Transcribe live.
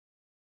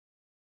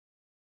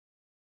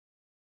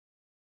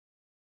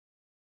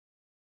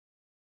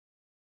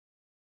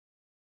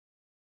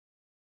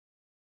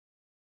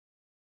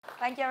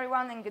Thank you,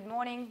 everyone, and good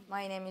morning.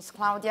 My name is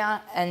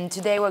Claudia, and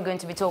today we're going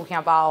to be talking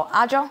about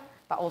Agile,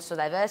 but also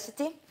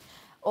diversity,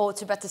 or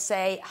to better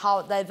say,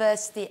 how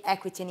diversity,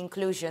 equity, and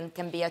inclusion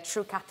can be a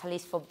true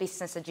catalyst for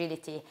business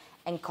agility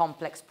and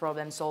complex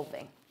problem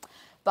solving.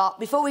 But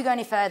before we go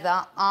any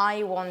further,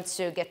 I want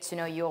to get to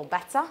know you all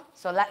better.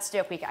 So let's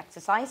do a quick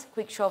exercise,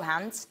 quick show of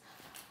hands.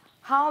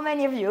 How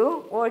many of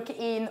you work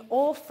in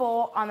or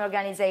for an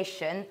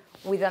organization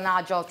with an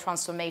Agile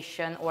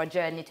transformation or a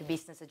journey to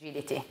business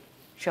agility?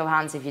 Show of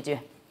hands if you do.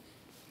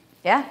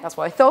 Yeah, that's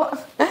what I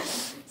thought.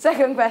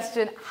 Second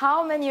question,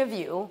 how many of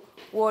you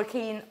work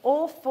in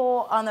or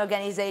for an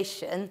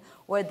organization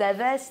where there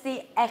is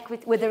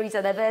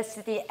a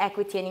diversity,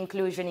 equity, and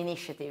inclusion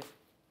initiative?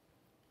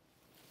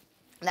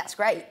 That's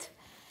great.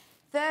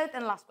 Third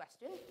and last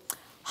question,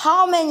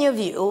 how many of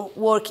you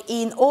work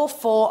in or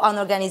for an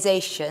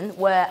organization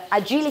where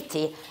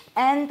agility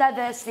and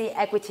diversity,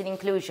 equity, and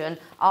inclusion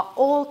are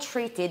all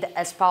treated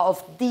as part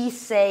of the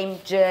same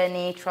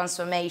journey,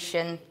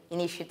 transformation,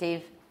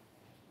 initiative?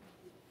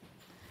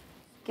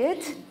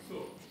 Good.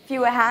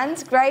 Fewer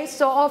hands. Great.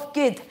 Sort of.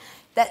 Good.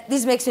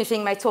 This makes me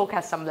think my talk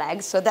has some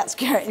legs, so that's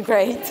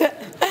great.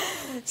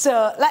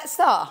 So let's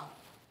start.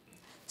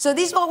 So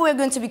this is what we're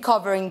going to be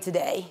covering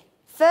today.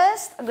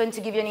 First, I'm going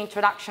to give you an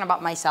introduction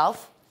about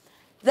myself.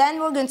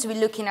 Then we're going to be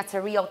looking at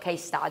a real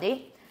case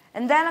study.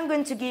 And then I'm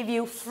going to give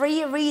you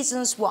 3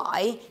 reasons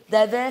why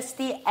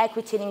diversity,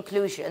 equity, and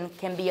inclusion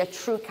can be a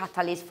true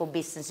catalyst for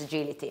business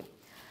agility.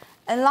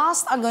 And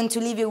last, I'm going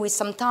to leave you with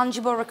some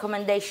tangible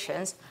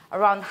recommendations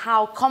around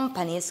how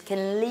companies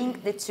can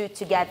link the two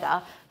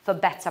together for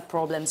better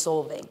problem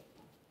solving.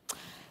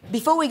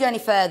 Before we go any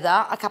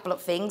further, a couple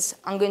of things.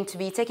 I'm going to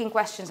be taking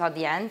questions at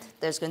the end.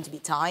 There's going to be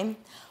time.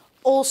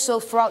 Also,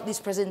 throughout these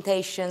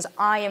presentations,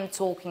 I am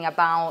talking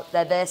about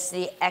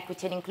diversity,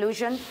 equity, and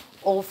inclusion,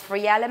 all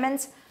 3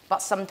 elements.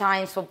 But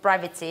sometimes for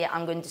brevity,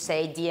 I'm going to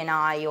say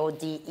D&I or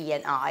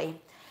DE&I.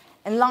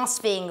 And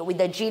last thing,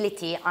 with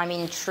agility, I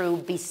mean true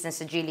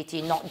business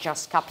agility, not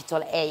just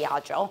capital A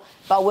Agile.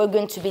 But we're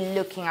going to be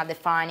looking at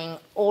defining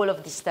all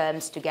of these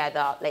terms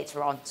together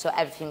later on, so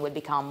everything will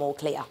become more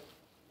clear.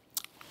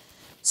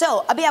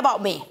 So, a bit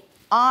about me.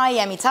 I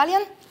am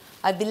Italian.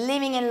 I've been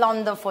living in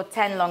London for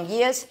 10 long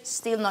years,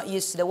 still not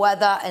used to the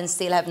weather, and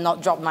still have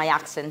not dropped my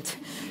accent.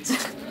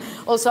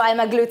 Also, I'm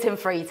a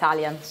gluten-free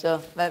Italian,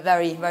 so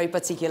very, very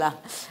particular.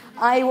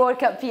 I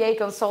work at PA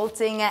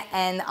Consulting,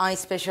 and I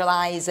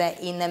specialize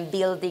in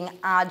building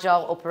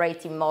agile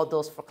operating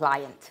models for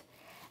clients.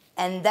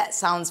 And that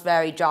sounds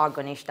very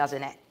jargonish,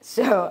 doesn't it?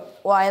 So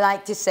what I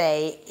like to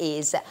say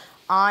is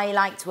I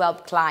like to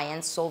help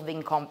clients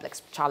solving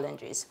complex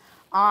challenges.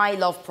 I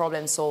love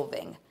problem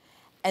solving.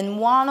 And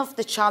one of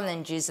the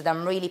challenges that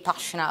I'm really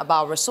passionate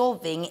about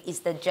resolving is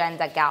the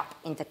gender gap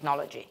in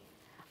technology.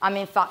 I'm,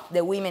 in fact,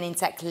 the Women in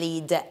Tech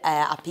lead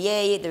at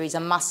PA. There is a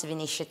massive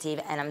initiative,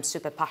 and I'm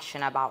super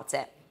passionate about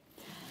it.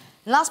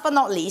 Last but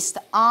not least,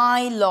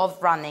 I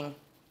love running.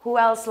 Who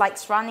else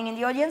likes running in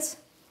the audience?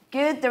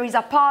 Good. There is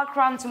a park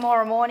run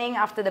tomorrow morning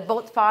after the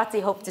boat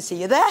party. Hope to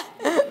see you there.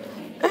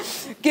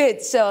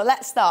 Good. So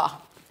let's start.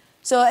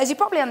 So as you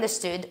probably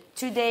understood,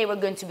 today we're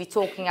going to be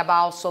talking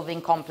about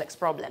solving complex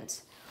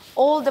problems.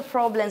 All the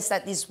problems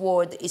that this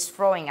world is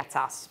throwing at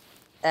us.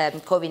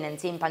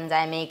 COVID-19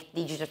 pandemic,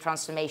 digital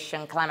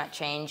transformation, climate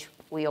change,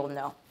 we all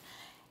know.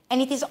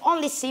 And it is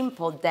only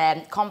simple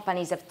that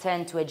companies have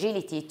turned to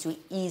agility to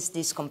ease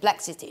this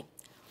complexity.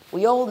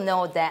 We all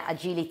know that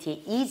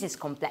agility eases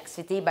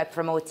complexity by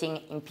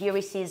promoting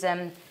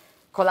empiricism,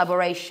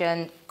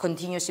 collaboration,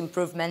 continuous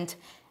improvement.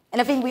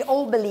 And I think we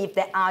all believe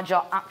that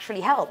Agile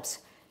actually helps.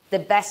 The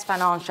best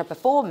financial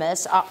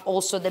performers are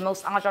also the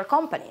most Agile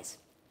companies.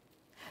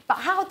 But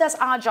how does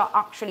Agile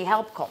actually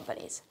help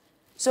companies?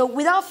 So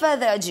without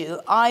further ado,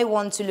 I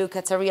want to look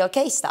at a real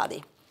case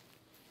study.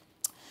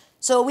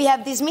 So we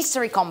have this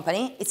mystery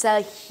company. It's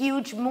a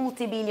huge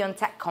multi-billion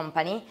tech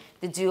company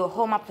that do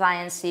home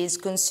appliances,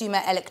 consumer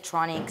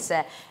electronics,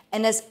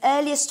 and as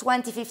early as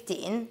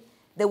 2015,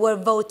 they were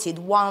voted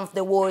one of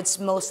the world's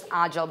most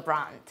agile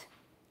brands.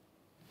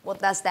 What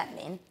does that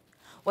mean?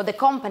 Well, the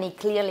company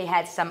clearly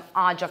had some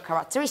agile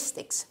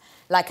characteristics,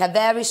 like a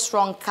very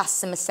strong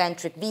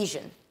customer-centric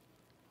vision.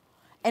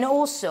 And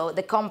also,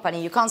 the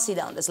company, you can't see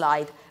that on the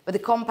slide, but the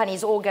company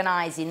is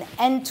organizing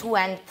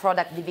end-to-end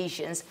product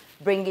divisions,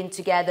 bringing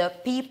together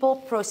people,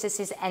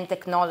 processes, and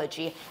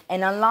technology,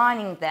 and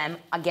aligning them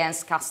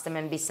against customer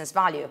and business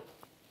value.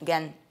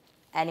 Again,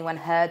 anyone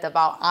heard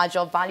about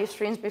Agile value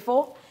streams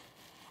before?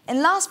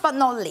 And last but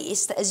not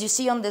least, as you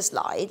see on the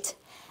slide,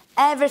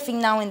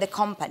 everything now in the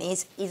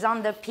companies is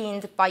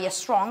underpinned by a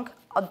strong,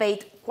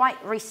 albeit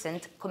quite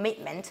recent,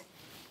 commitment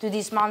to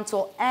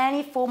dismantle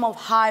any form of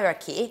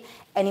hierarchy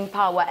and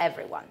empower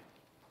everyone.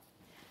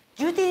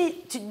 Due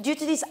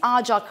to these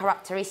agile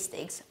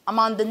characteristics, I'm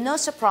under no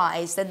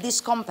surprise that this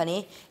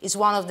company is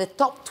one of the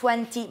top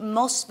 20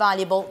 most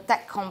valuable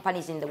tech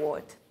companies in the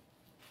world.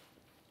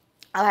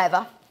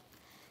 However,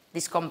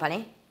 this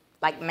company,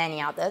 like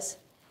many others,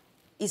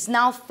 is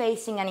now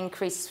facing an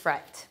increased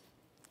threat.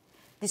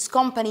 this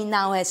company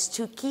now has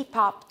to keep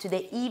up to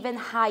the even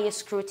higher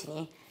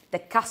scrutiny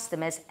that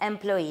customers,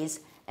 employees,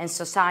 and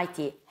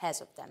society has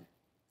of them.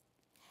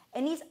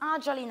 And is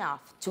Agile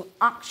enough to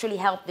actually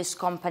help this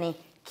company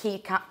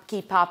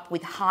keep up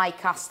with high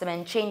customer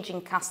and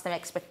changing customer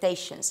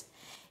expectations?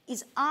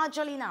 Is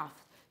Agile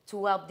enough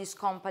to help this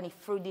company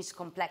through this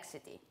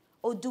complexity?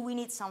 Or do we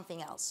need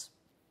something else?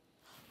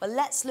 Well,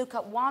 let's look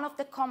at one of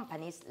the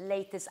company's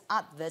latest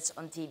adverts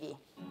on TV.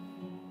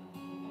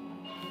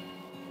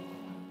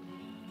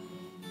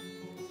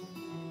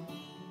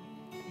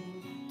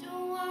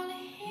 Don't wanna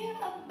hear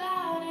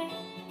about it.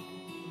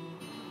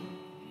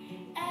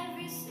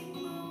 Every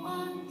single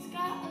one's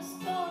got a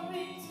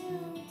story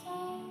to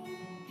tell.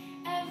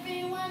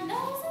 Everyone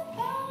knows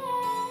about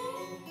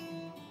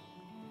it.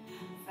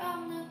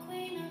 From the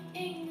Queen of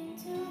England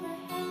to the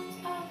Hounds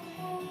of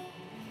Hell.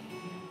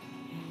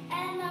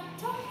 And I'm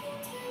talking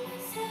to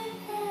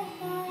myself at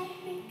night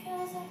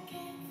because I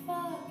can't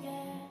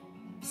forget.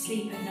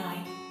 Sleep at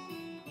night.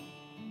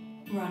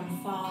 Run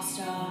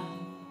faster.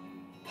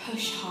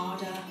 Push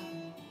harder.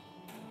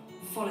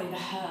 Follow the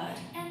herd.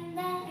 And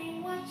that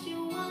ain't what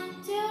you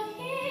want to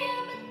hear,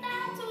 but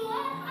that's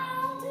what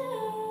I'll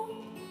do.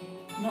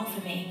 Not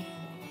for me.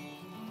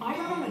 I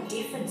run on a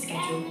different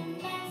schedule. And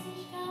the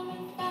message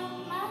coming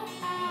from my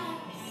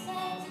eyes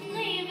says,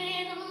 leave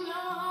it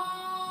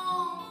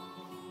alone.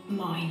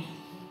 Mine.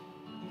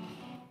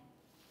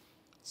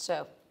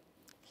 So,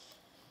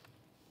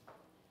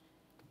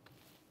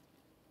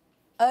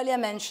 earlier I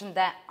mentioned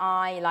that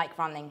I like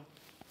running,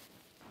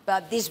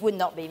 but this would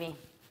not be me.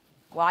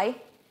 Why?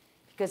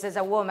 Because as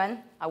a woman,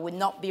 I would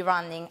not be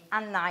running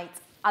at night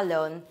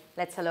alone,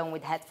 let alone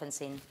with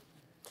headphones in.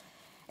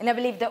 And I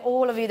believe that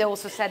all of you that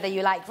also said that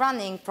you like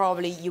running,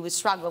 probably you would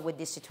struggle with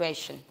this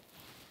situation.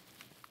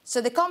 So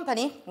the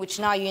company, which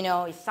now you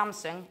know is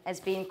Samsung,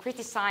 has been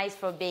criticized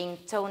for being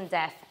tone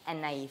deaf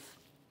and naive.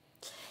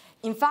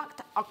 In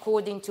fact,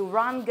 according to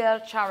Run Girl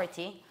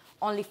charity,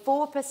 only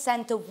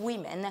 4% of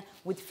women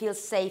would feel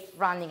safe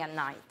running at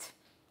night.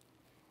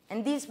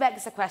 And this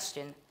begs the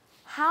question,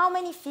 how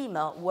many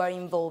female were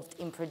involved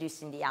in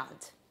producing the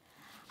ad?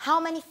 How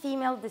many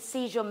female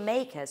decision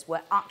makers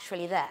were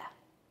actually there?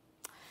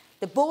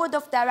 The board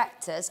of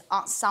directors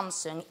at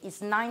Samsung is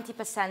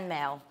 90%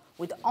 male,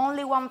 with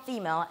only one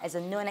female as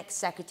a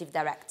non-executive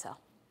director.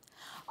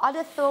 I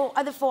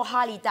therefore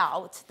highly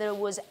doubt there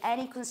was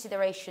any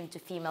consideration to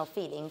female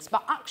feelings,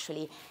 but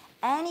actually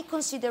any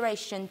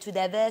consideration to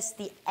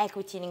diversity,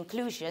 equity, and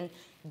inclusion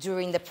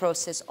during the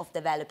process of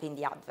developing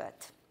the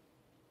advert.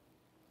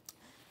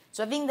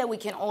 So I think that we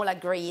can all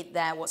agree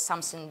that what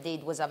Samsung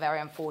did was a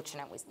very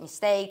unfortunate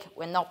mistake.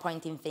 We're not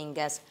pointing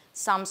fingers.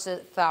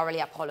 Samsung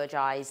thoroughly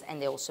apologized,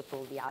 and they also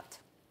pulled the ad.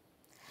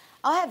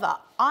 However,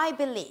 I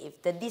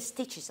believe that this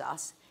teaches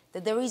us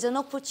that there is an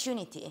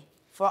opportunity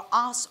for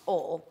us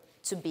all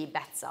to be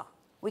better.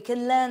 We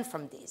can learn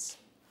from this.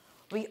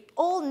 We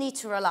all need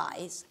to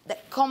realize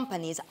that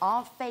companies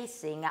are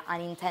facing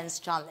an intense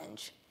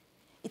challenge.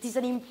 It is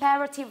an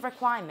imperative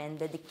requirement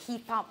that they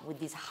keep up with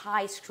this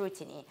high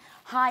scrutiny,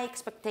 high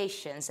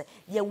expectations,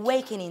 the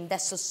awakening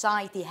that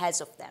society has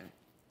of them.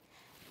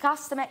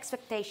 Customer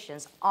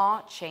expectations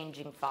are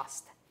changing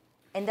fast,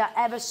 and they're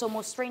ever so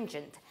more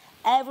stringent.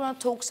 Everyone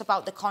talks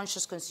about the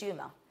conscious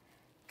consumer.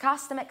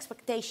 Customer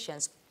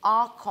expectations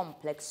are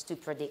complex to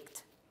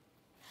predict.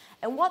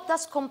 And what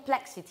does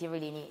complexity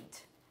really need?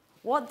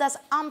 What does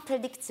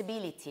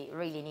unpredictability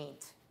really need?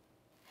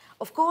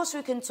 Of course,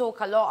 we can talk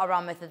a lot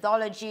around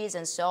methodologies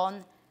and so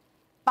on,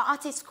 but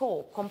at its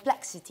core,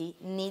 complexity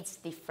needs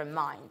different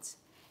minds.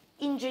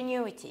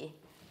 Ingenuity,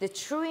 the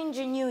true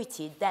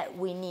ingenuity that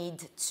we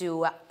need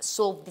to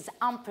solve this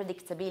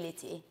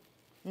unpredictability,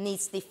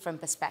 needs different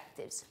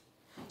perspectives.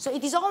 So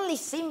it is only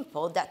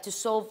simple that to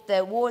solve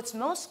the world's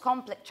most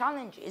complex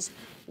challenges,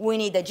 we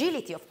need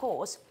agility, of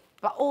course,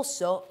 but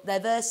also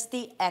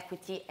diversity,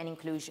 equity, and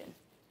inclusion.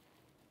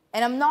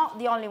 And I'm not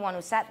the only one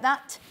who said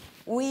that.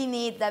 We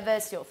need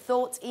diversity of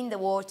thought in the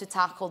world to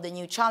tackle the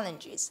new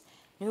challenges.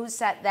 And who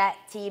said that?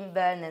 Tim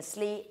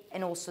Berners-Lee,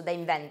 and also the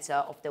inventor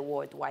of the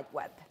World Wide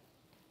Web.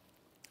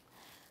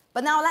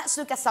 But now let's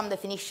look at some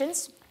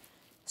definitions.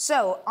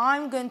 So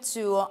I'm going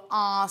to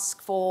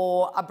ask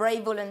for a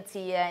brave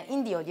volunteer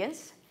in the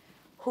audience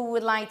who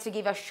would like to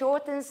give a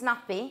short and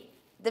snappy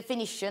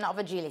definition of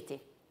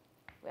agility.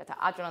 We have to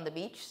Agile on the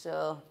beach,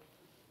 so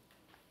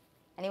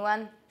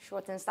anyone?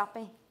 Short and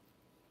snappy?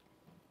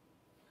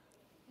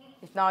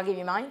 If not, I'll give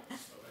you mine.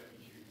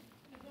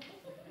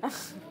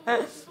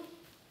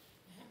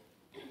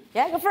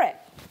 Yeah, go for it.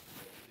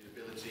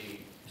 The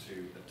ability to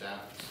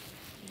adapt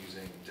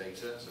using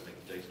data, so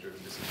making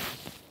data-driven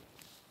decisions.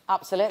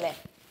 Absolutely.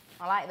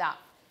 I like that.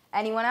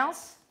 Anyone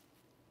else?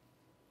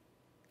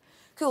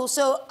 Cool.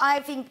 So I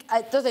think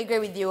I totally agree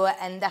with you,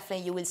 and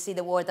definitely you will see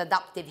the word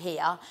adaptive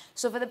here.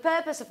 So for the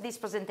purpose of this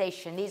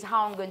presentation, this is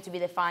how I'm going to be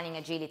defining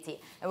agility.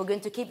 And we're going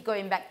to keep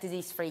going back to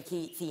these three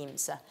key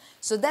themes.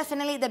 So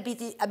definitely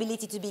the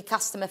ability to be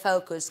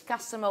customer-focused,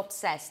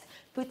 customer-obsessed,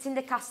 putting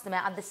the customer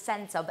at the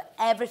center of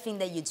everything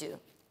that you do.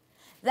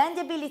 Then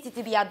the ability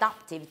to be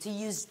adaptive, to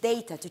use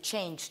data to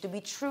change, to be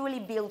truly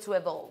built to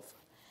evolve.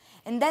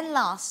 And then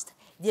last,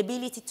 the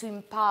ability to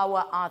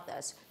empower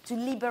others, to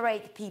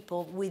liberate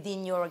people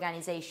within your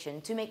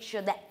organization, to make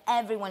sure that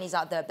everyone is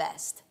at their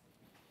best.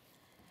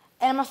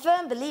 And I'm a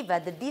firm believer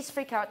that these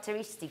three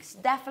characteristics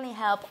definitely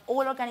help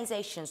all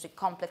organizations with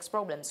complex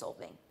problem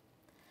solving.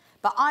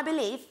 But I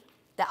believe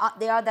that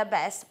they are their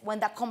best when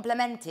they're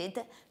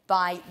complemented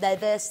by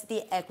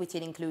diversity, equity,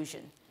 and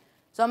inclusion.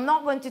 So I'm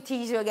not going to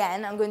tease you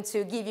again. I'm going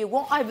to give you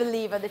what I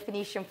believe a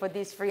definition for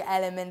these three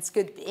elements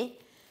could be.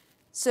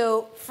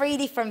 So 3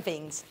 different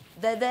things.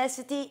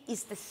 Diversity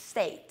is the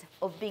state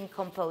of being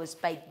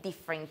composed by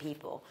different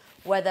people,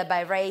 whether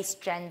by race,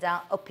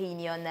 gender,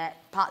 opinion,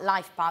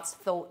 life paths,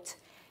 thought.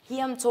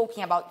 Here I'm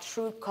talking about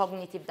true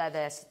cognitive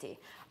diversity.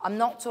 I'm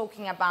not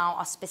talking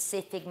about a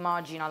specific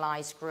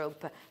marginalized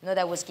group. I know that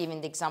I was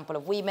giving the example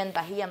of women,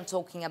 but here I'm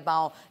talking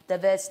about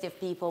diversity of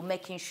people,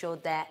 making sure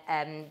that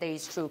there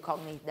is true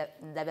cognitive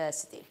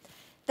diversity.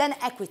 Then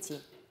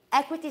equity.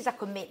 Equity is a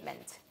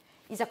commitment.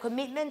 It's a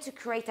commitment to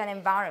create an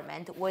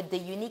environment where the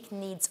unique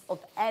needs of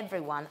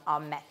everyone are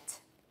met.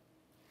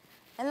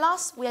 And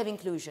last, we have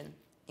inclusion.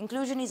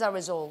 Inclusion is a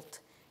result.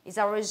 It's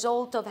a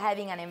result of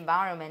having an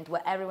environment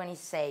where everyone is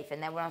safe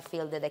and everyone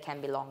feels that they can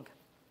belong.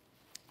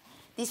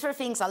 These 3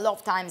 things a lot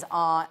of times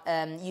are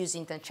used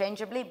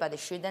interchangeably, but they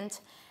shouldn't.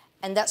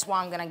 And that's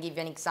why I'm going to give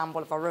you an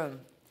example of a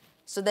room.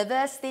 So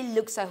diversity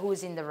looks at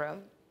who's in the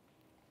room.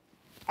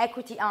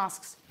 Equity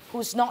asks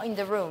who's not in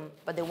the room,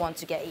 but they want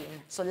to get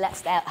in. So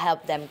let's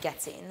help them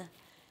get in.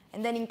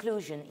 And then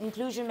inclusion.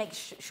 Inclusion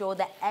makes sure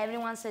that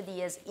everyone's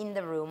ideas in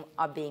the room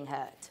are being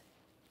heard.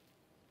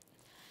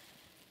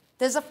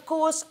 There's, of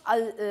course,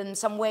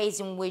 some ways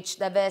in which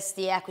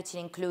diversity, equity,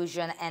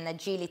 inclusion, and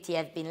agility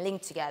have been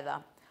linked together.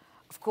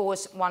 Of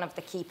course, one of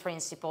the key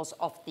principles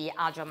of the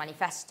Agile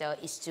Manifesto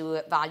is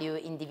to value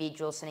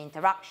individuals and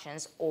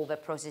interactions over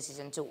processes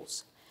and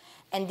tools.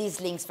 And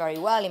this links very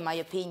well, in my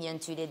opinion,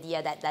 to the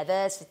idea that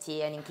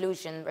diversity and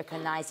inclusion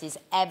recognizes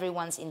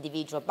everyone's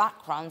individual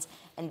backgrounds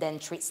and then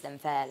treats them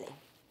fairly.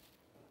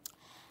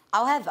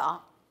 However,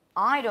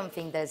 I don't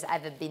think there's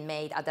ever been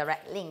made a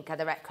direct link, a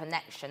direct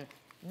connection.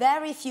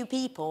 Very few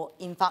people,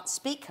 in fact,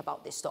 speak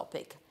about this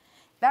topic.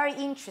 Very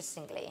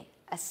interestingly,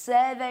 a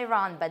survey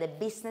run by the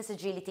Business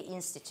Agility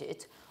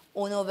Institute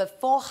on over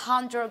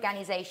 400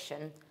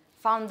 organizations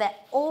found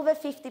that over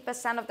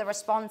 50% of the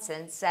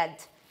respondents said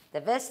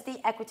diversity,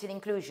 equity, and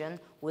inclusion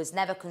was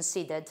never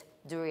considered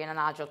during an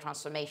Agile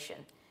transformation.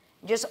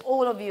 Just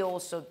all of you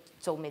also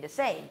told me the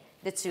same.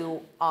 The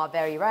two are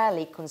very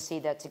rarely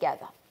considered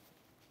together.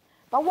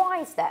 But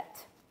why is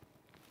that?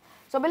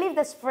 So I believe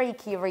there's 3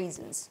 key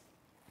reasons.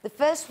 The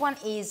first one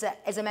is,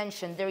 as I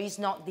mentioned, there is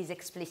not this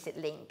explicit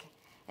link.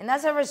 And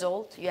as a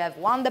result, you have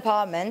one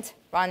department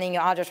running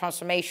your Agile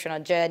transformation or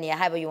journey,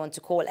 however you want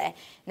to call it, and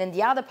then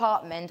the other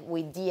department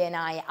with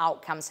D&I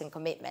outcomes and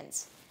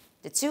commitments.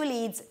 The 2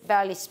 leads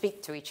barely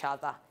speak to each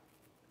other.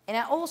 And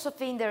I also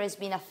think there has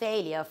been a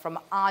failure from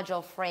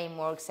Agile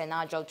frameworks and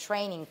Agile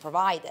training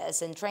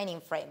providers and training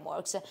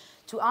frameworks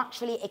to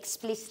actually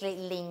explicitly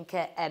link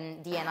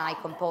D&I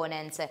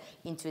components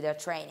into their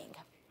training.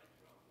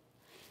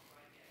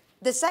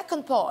 The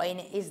second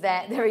point is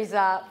that there is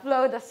a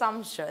flawed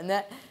assumption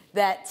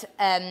that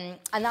an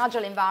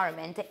Agile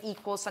environment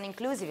equals an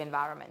inclusive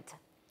environment.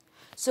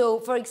 So,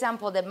 for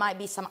example, there might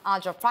be some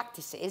Agile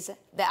practices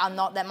that are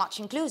not that much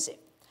inclusive.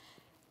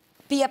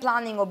 Peer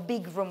planning or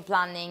big room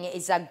planning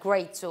is a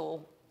great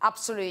tool.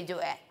 Absolutely do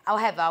it.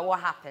 However, what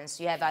happens?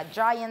 You have a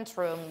giant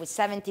room with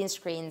 17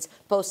 screens,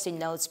 post-it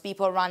notes,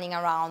 people running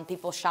around,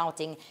 people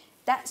shouting.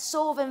 That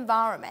sort of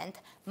environment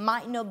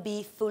might not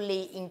be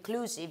fully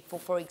inclusive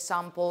for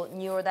example,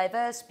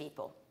 neurodiverse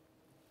people.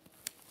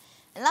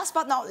 And last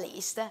but not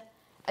least,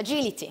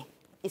 agility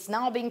is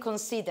now being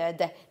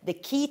considered the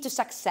key to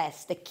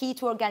success, the key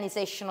to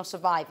organizational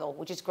survival,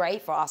 which is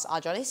great for us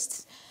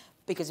Agilists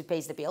because it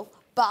pays the bill.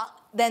 But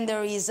then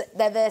there is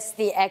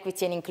diversity,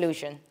 equity, and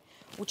inclusion,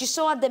 which is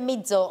so at the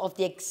middle of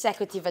the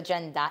executive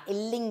agenda. It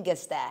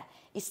lingers there.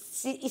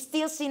 It's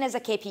still seen as a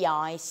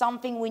KPI,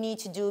 something we need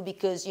to do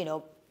because, you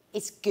know,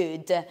 it's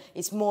good,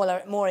 it's more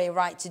a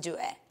right to do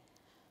it.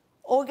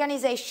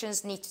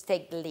 Organizations need to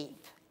take the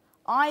leap.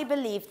 I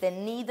believe that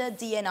neither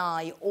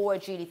D&I or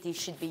agility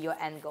should be your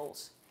end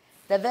goals.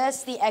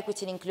 Diversity,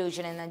 equity, and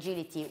inclusion, and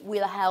agility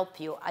will help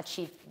you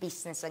achieve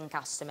business and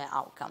customer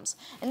outcomes.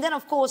 And then,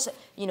 of course,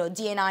 you know,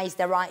 D&I is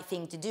the right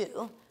thing to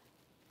do,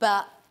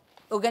 but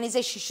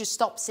organizations should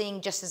stop seeing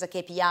just as a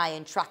KPI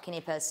and tracking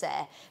it per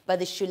se, but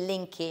they should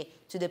link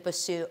it to the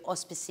pursuit of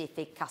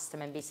specific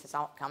customer and business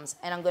outcomes.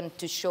 And I'm going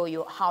to show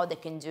you how they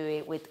can do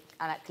it with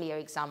a clear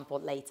example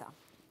later.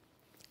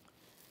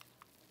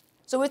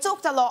 So we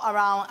talked a lot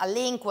around a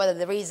link, whether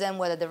there isn't,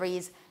 whether there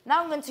is.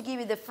 Now I'm going to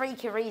give you the 3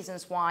 key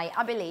reasons why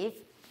I believe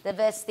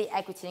diversity,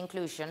 equity, and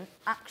inclusion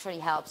actually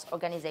helps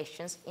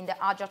organizations in their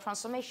Agile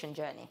transformation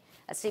journey.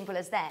 As simple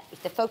as that.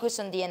 If they focus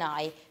on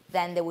D&I,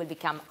 then they will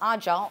become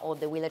Agile or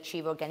they will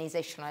achieve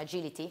organizational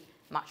agility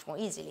much more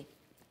easily.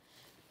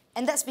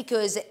 And that's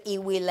because it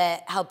will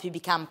help you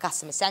become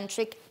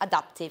customer-centric,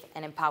 adaptive,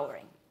 and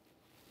empowering.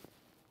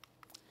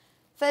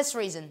 First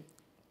reason,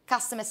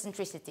 customer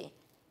centricity.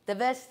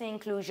 Diversity and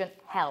inclusion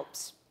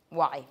helps.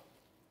 Why?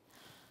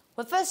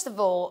 Well, first of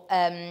all,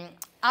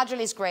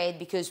 Agile is great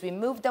because we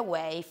moved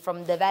away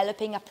from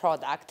developing a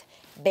product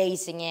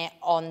basing it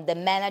on the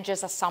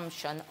manager's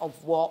assumption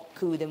of what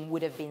could and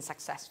would have been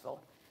successful.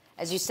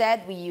 As you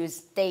said, we use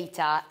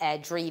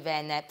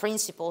data-driven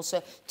principles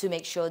to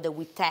make sure that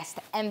we test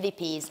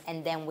MVPs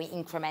and then we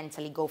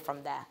incrementally go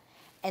from there.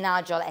 And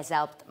Agile has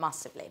helped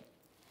massively.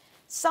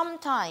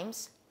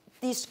 Sometimes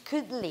this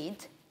could lead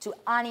to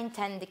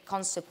unintended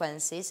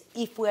consequences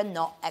if we're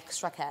not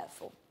extra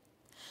careful.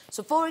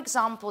 So for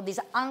example, this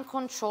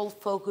uncontrolled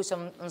focus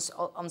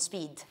on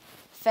speed,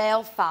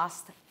 fail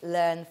fast,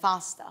 learn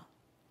faster.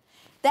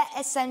 That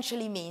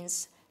essentially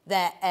means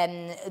that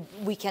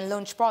we can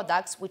launch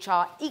products which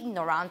are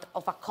ignorant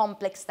of a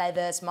complex,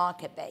 diverse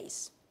market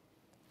base.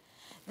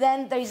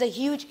 Then there is a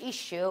huge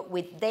issue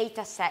with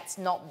data sets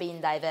not being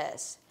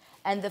diverse.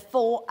 And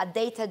therefore, a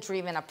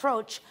data-driven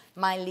approach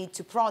might lead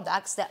to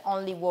products that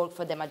only work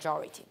for the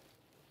majority.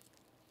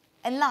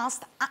 And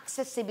last,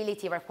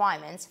 accessibility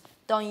requirements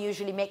don't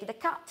usually make the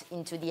cut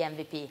into the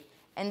MVP.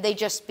 And they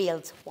just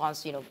build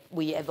once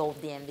we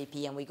evolve the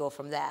MVP and we go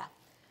from there.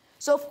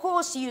 So of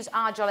course, use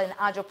Agile and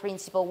Agile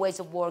principle ways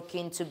of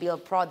working to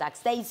build products.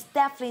 That is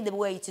definitely the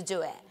way to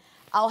do it.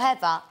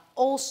 However,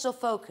 also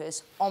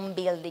focus on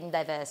building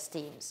diverse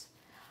teams.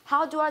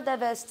 How do our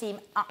diverse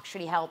team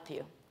actually help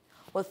you?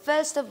 Well,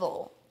 first of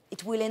all,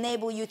 it will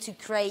enable you to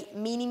create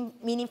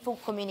meaningful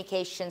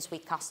communications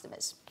with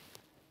customers.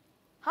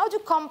 How do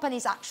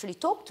companies actually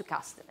talk to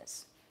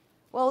customers?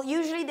 Well,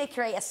 usually they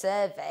create a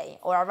survey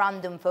or a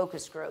random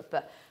focus group,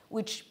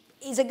 which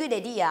is a good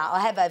idea.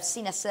 However, I've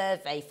seen a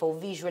survey for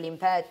visually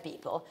impaired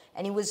people,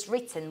 and it was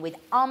written with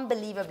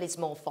unbelievably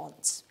small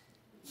fonts.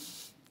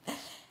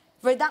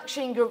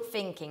 Reduction in group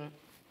thinking.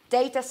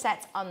 Data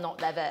sets are not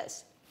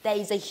diverse. There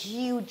is a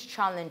huge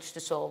challenge to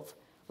solve,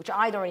 which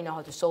I don't really know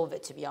how to solve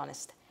it, to be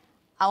honest.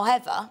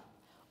 However,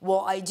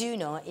 what I do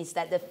know is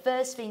that the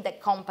first thing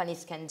that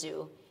companies can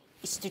do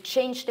is to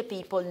change the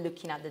people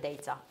looking at the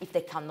data, if they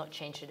cannot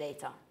change the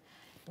data.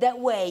 That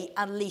way,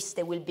 at least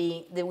they will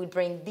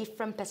bring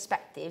different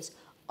perspectives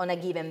on a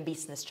given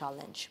business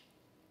challenge.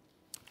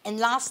 And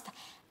last,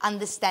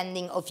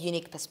 understanding of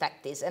unique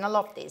perspectives. And I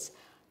love this.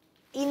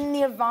 In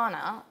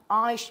Nirvana,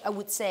 I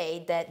would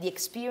say that the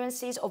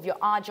experiences of your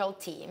Agile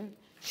team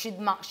should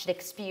match the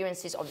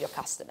experiences of your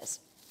customers.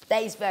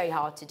 That is very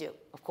hard to do,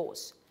 of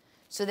course.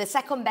 So the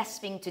second best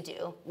thing to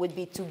do would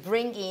be to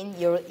bring in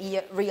your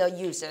real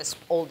users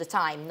all the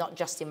time, not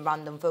just in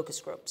random focus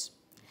groups.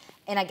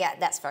 And I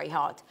get that's very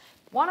hard.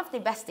 One of the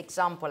best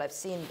examples I've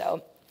seen,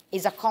 though,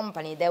 is a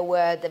company that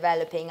were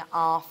developing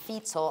a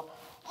fetal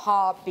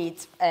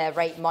heartbeat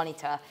rate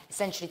monitor,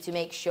 essentially to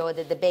make sure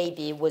that the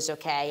baby was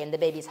okay and the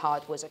baby's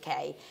heart was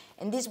okay.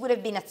 And this would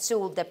have been a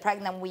tool that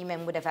pregnant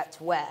women would have had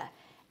to wear.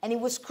 And it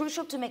was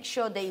crucial to make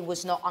sure that it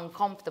was not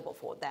uncomfortable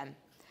for them.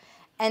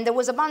 And there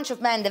was a bunch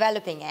of men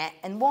developing it,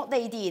 and what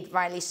they did,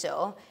 rightly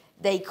so,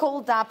 they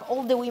called up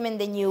all the women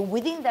they knew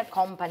within their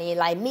company,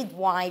 like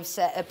midwives,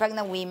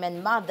 pregnant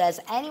women, mothers,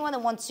 anyone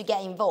that wants to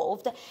get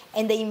involved,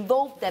 and they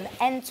involved them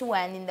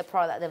end-to-end in the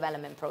product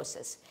development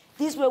process.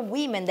 These were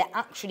women that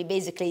actually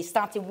basically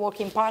started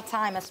working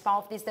part-time as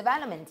part of this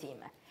development team.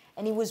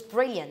 And it was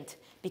brilliant,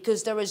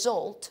 because the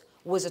result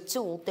was a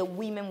tool that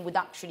women would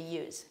actually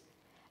use.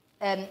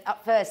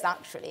 At first,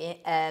 actually,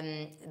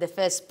 the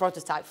first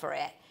prototype for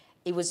it,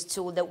 it was a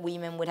tool that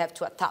women would have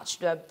to attach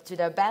to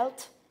their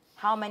belt.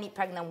 How many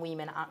pregnant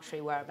women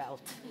actually wear a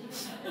belt?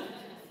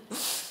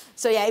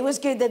 So yeah, it was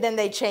good that then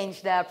they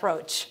changed their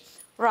approach.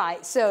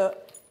 Right, so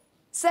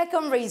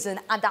second reason,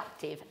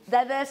 adaptive.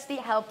 Diversity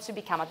helps you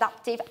become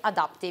adaptive.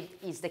 Adaptive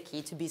is the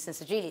key to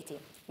business agility,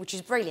 which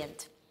is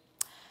brilliant.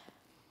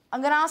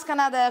 I'm going to ask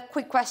another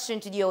quick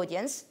question to the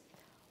audience.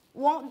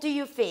 What do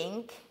you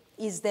think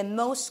is the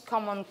most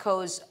common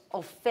cause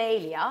of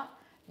failure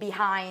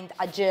behind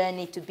a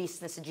journey to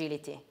business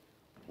agility?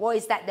 What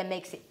is that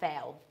makes it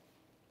fail?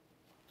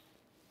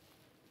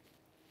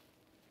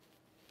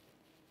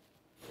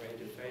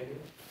 Afraid of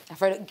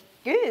failure.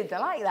 Good, I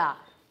like that.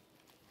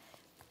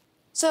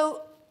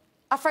 So,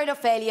 afraid of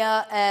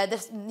failure,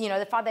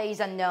 the fact that is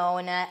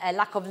unknown, a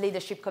lack of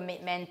leadership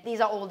commitment,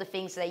 these are all the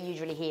things that I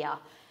usually hear.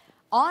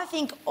 I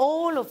think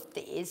all of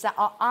these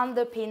are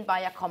underpinned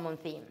by a common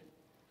theme.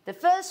 The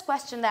first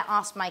question that I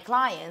ask my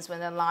clients when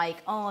they're like,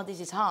 oh, this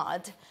is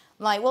hard,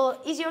 I'm like,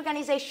 well, is your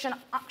organization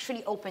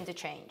actually open to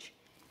change?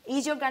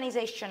 Is your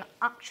organization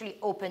actually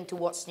open to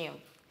what's new?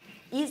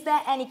 Is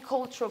there any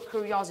cultural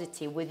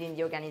curiosity within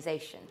the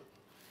organization?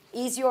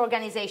 Is your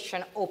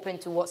organization open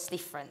to what's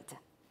different?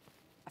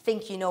 I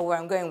think you know where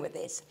I'm going with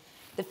this.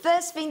 The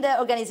first thing the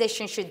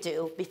organization should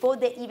do before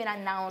they even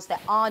announce their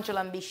Agile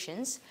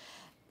ambitions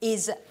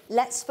is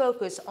let's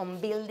focus on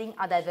building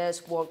a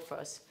diverse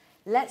workforce.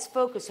 Let's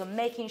focus on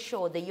making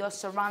sure that you're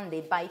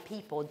surrounded by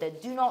people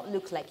that do not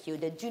look like you,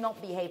 that do not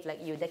behave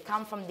like you, that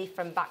come from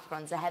different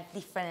backgrounds, that have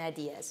different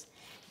ideas.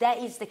 That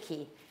is the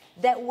key.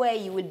 That way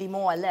you will be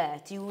more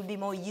alert. You will be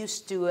more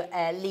used to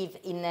live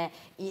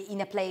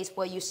in a place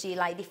where you see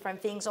like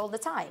different things all the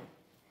time.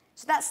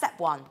 So that's step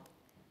one.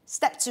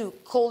 Step two,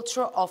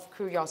 culture of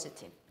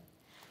curiosity.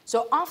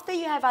 So after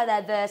you have a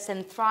diverse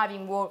and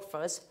thriving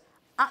workforce,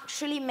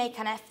 actually make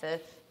an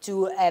effort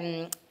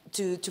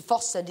to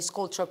foster this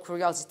culture of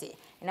curiosity.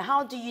 And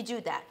how do you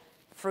do that?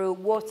 Through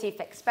what-if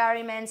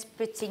experiments,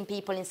 putting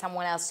people in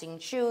someone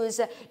else's shoes,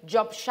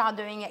 job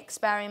shadowing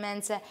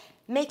experiments,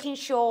 making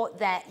sure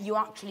that you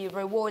actually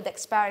reward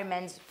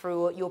experiments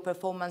through your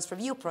performance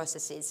review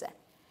processes.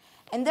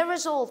 And the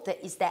result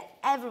is that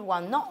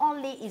everyone not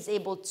only is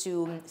able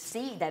to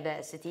see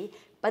diversity,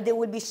 but they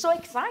will be so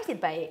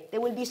excited by it. They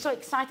will be so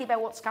excited by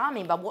what's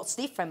coming, by what's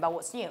different, by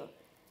what's new.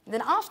 And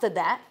then after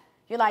that,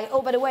 you're like,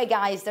 oh, by the way,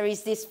 guys, there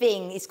is this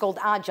thing, it's called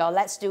Agile.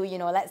 Let's do,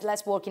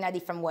 let's work in a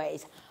different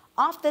ways.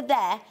 After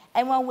that,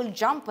 everyone will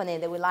jump on it.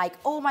 They will like,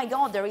 oh my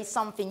God, there is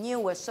something new.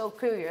 We're so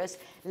curious.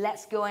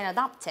 Let's go and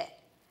adapt it.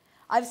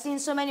 I've seen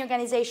so many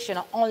organizations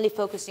only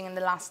focusing on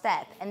the last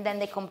step, and then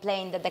they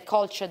complain that the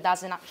culture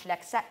doesn't actually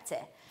accept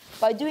it.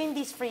 By doing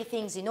these three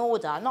things in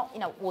order, not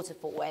in a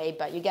waterfall way,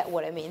 but you get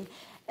what I mean,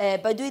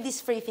 by doing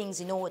these three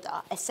things in order,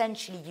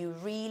 essentially you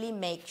really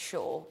make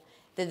sure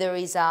that there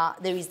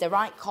is the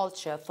right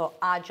culture for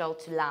Agile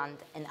to land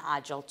and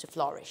Agile to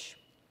flourish.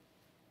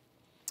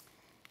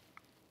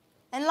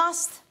 And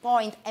last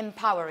point,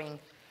 empowering.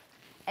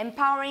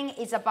 Empowering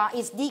is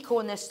the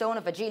cornerstone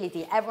of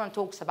agility. Everyone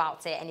talks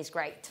about it, and it's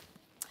great.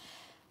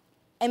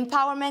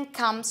 Empowerment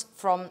comes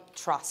from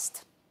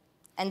trust,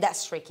 and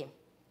that's tricky.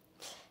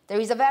 There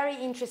is a very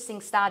interesting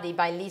study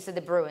by Lisa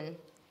De Bruin.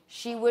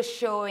 She was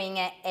showing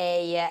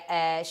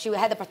she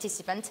had a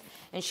participant,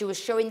 and she was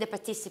showing the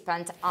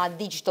participant a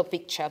digital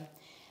picture.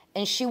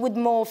 And she would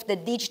morph the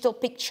digital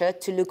picture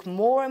to look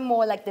more and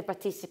more like the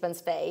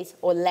participant's face,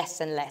 or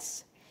less and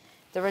less.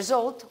 The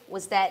result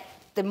was that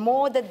the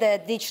more that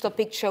the digital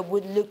picture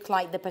would look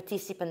like the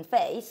participant's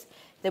face,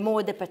 the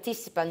more the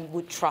participant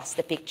would trust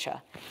the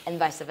picture, and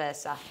vice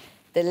versa.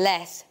 The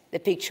less the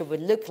picture would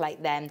look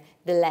like them,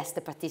 the less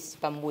the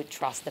participant would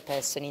trust the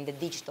person in the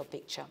digital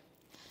picture.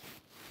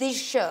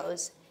 This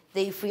shows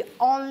that if we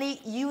only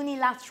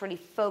unilaterally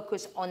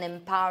focus on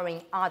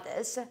empowering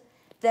others,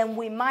 then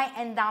we might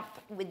end up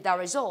with the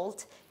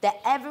result that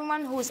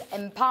everyone who's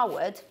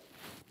empowered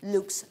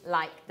looks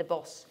like the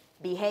boss,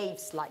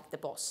 behaves like the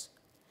boss.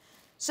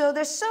 So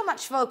there's so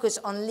much focus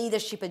on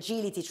leadership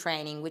agility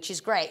training, which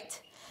is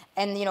great,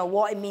 and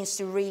what it means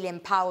to really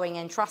empowering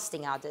and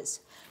trusting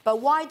others.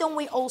 But why don't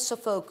we also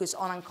focus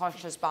on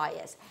unconscious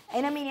bias?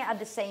 And I mean it at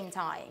the same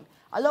time.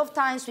 A lot of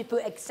times we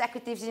put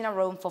executives in a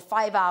room for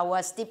 5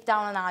 hours, deep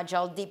down on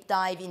Agile, deep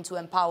dive into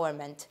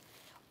empowerment.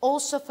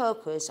 Also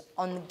focus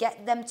on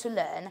get them to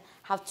learn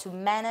how to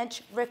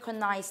manage,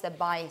 recognize their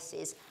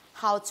biases,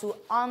 how to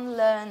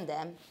unlearn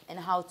them, and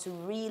how to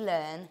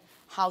relearn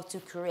how to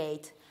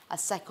create a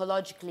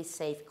psychologically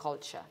safe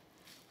culture.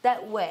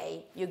 That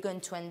way, you're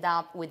going to end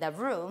up with a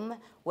room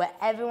where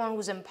everyone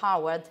who's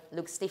empowered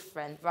looks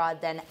different, rather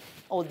than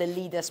all the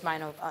leaders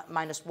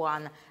minus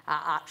one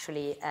are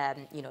actually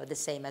the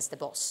same as the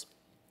boss.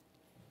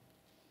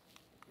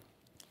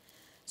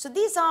 So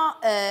these are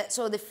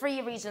the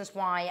 3 reasons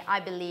why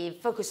I believe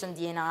focus on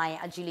D&I,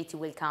 agility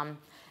will come,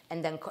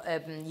 and then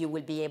you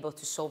will be able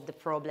to solve the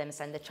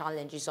problems and the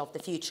challenges of the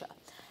future.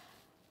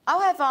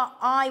 However,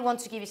 I want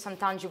to give you some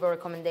tangible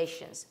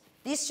recommendations.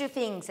 These 2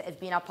 things have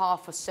been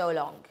apart for so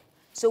long.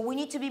 So we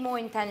need to be more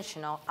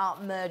intentional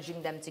at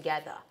merging them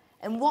together.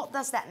 And what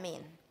does that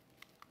mean?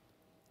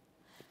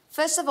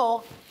 First of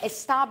all,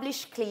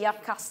 establish clear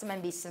customer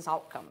and business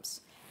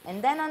outcomes.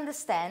 And then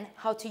understand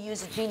how to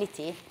use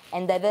agility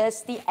and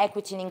diversity,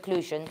 equity, and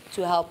inclusion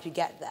to help you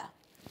get there.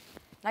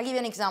 And I'll give you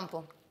an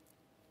example.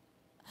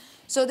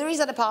 So there is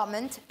a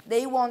department,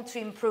 they want to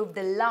improve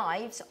the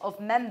lives of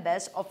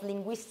members of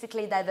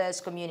linguistically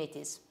diverse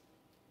communities.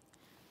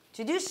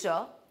 To do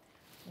so,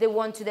 they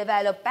want to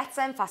develop better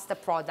and faster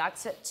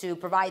products to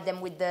provide them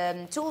with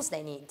the tools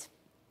they need.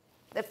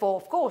 Therefore,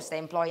 of course, they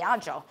employ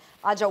Agile.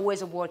 Agile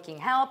ways of working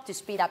help to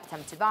speed up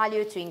time to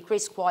value, to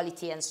increase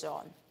quality, and so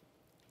on.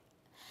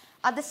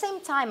 At the same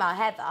time,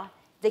 however,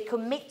 they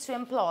commit to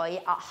employ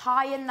a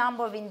higher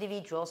number of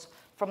individuals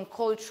from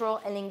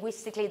cultural and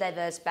linguistically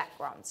diverse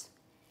backgrounds.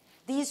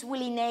 These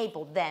will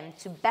enable them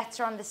to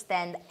better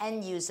understand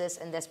end users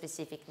and their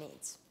specific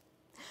needs.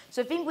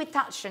 So I think we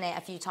touched on it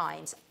a few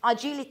times.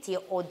 Agility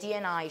or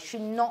D&I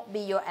should not be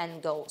your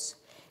end goals.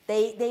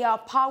 They are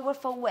a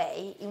powerful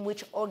way in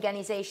which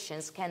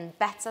organizations can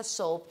better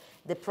solve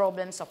the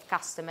problems of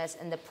customers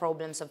and the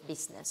problems of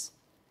business.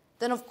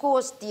 Then, of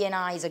course,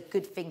 D&I is a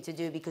good thing to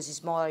do because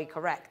it's morally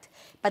correct.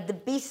 But the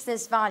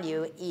business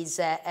value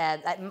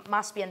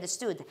must be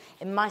understood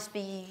and must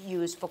be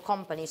used for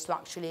companies to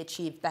actually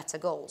achieve better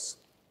goals.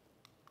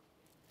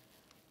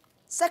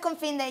 Second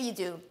thing that you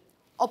do,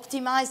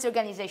 optimize the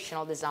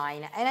organizational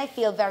design. And I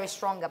feel very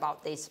strong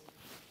about this.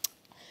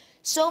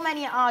 So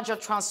many Agile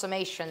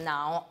transformation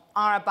now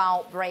are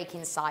about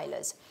breaking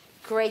silos,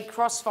 create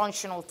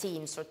cross-functional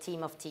teams or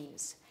team of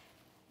teams.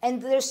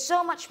 And there's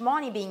so much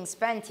money being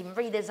spent in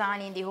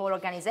redesigning the whole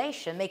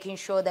organization, making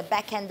sure that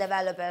back-end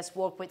developers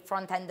work with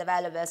front-end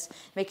developers,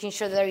 making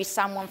sure there is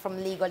someone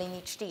from legal in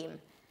each team.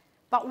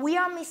 But we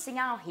are missing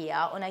out here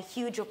on a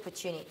huge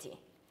opportunity.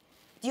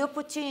 The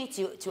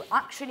opportunity to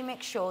actually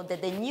make sure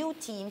that the new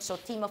teams or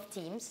team of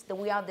teams that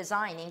we are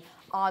designing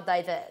are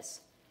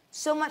diverse.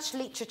 So much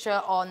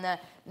literature on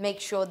make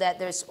sure that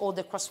there's all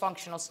the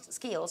cross-functional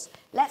skills.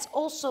 Let's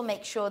also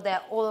make sure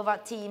that all of our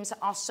teams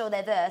are so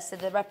diverse that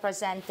they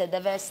represent the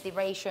diversity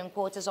ratio and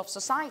quotas of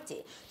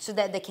society so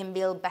that they can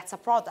build better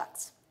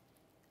products.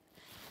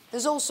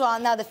 There's also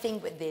another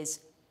thing with this.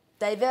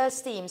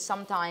 Diverse teams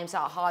sometimes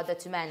are harder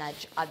to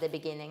manage at the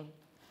beginning.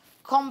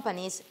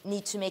 Companies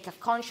need to make a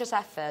conscious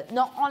effort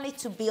not only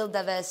to build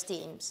diverse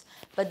teams,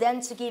 but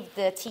then to give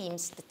the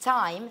teams the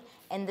time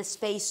and the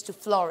space to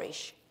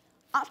flourish.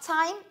 At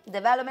time,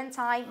 development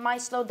time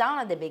might slow down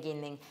at the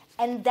beginning,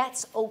 and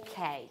that's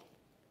okay,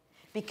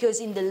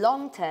 because in the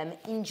long term,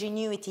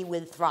 ingenuity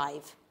will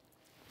thrive.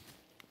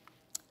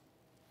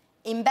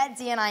 Embed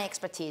D&I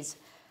expertise.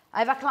 I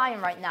have a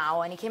client right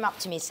now, and he came up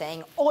to me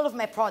saying, all of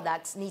my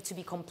products need to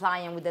be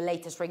compliant with the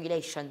latest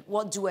regulation.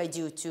 What do I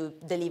do to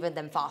deliver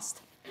them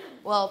fast?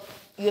 Well,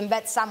 you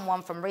embed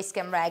someone from risk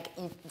and reg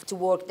to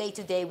work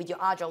day-to-day with your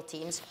Agile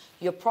teams,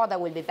 your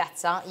product will be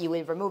better, you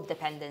will remove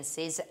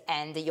dependencies,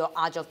 and your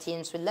Agile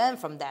teams will learn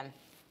from them.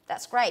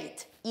 That's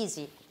great,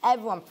 easy.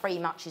 Everyone pretty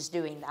much is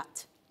doing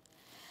that.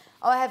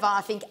 However,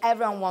 I think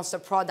everyone wants the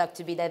product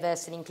to be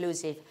diverse and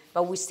inclusive,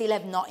 but we still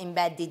have not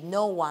embedded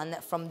no one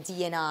from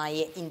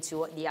D&I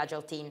into the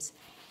Agile teams.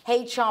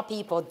 HR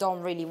people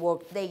don't really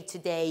work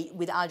day-to-day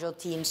with Agile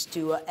teams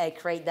to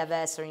create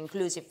diverse or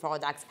inclusive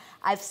products.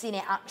 I've seen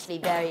it actually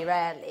very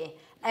rarely.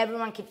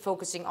 Everyone keeps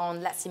focusing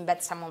on let's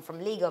embed someone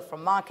from legal,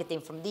 from marketing,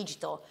 from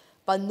digital,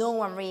 but no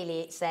one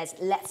really says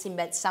let's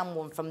embed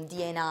someone from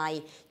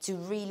D&I to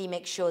really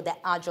make sure that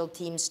Agile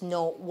teams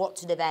know what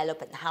to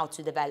develop and how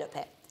to develop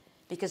it.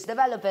 Because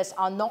developers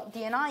are not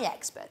D&I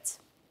experts.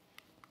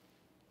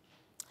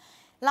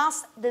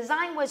 Last,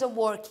 design ways of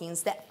working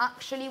that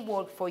actually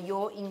work for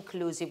your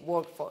inclusive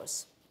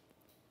workforce.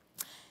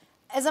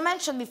 As I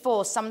mentioned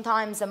before,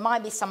 sometimes there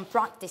might be some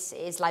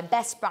practices, like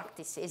best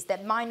practices,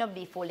 that might not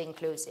be fully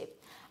inclusive.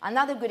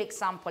 Another good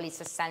example is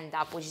a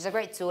stand-up, which is a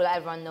great tool.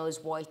 Everyone knows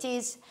what it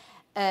is.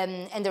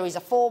 And there is a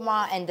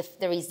format, and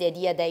there is the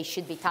idea that it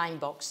should be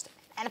time-boxed.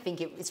 And I think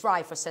it's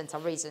right for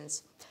certain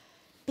reasons.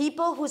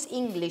 People whose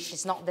English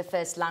is not their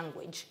first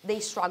language,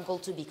 they struggle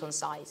to be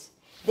concise.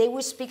 They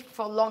will speak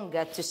for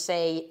longer to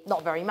say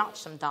not very much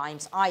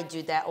sometimes. I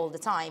do that all the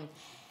time.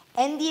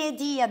 And the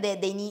idea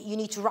that you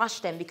need to rush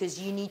them because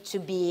you need to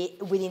be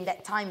within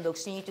that time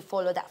box, you need to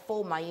follow that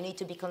format, you need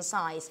to be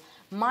concise,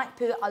 might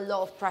put a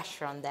lot of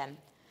pressure on them.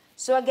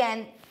 So again,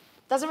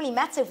 it doesn't really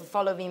matter if we're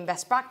following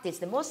best practice.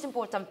 The most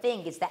important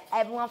thing is that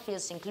everyone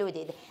feels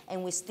included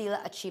and we still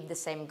achieve the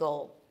same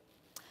goal.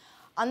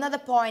 Another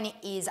point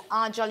is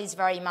Agile is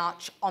very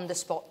much on the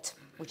spot,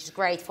 which is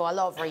great for a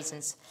lot of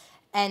reasons.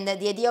 And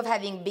the idea of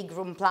having big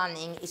room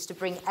planning is to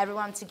bring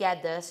everyone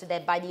together so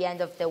that by the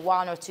end of the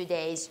 1 or 2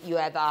 days, you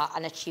have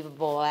an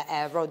achievable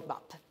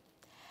roadmap.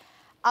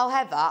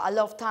 However, a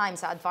lot of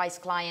times I advise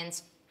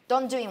clients,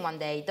 don't do it in 1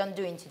 day, don't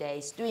do it in 2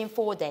 days, do it in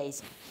 4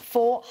 days,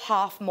 4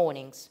 half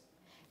mornings.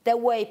 That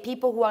way,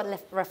 people who are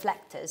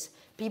reflectors,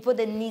 people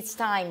that need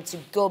time to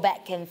go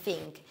back and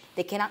think,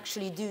 they can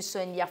actually do so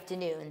in the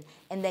afternoon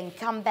and then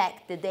come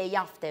back the day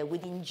after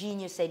with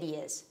ingenious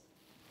ideas.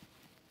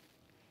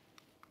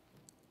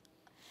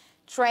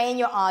 Train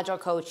your Agile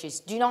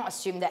coaches. Do not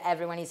assume that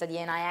everyone is a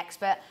D&I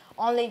expert,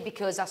 only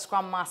because a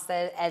Scrum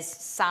Master has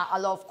sat a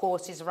lot of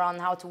courses around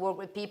how to work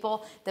with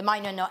people. They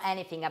might not know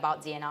anything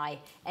about D&I.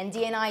 And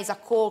D&I is a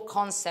core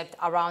concept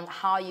around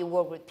how you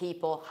work with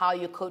people, how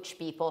you coach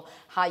people,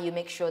 how you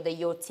make sure that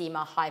your team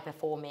are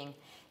high-performing.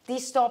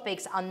 These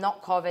topics are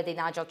not covered in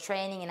Agile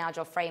training and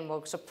Agile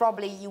framework, so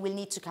probably you will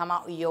need to come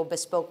out with your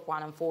bespoke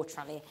one,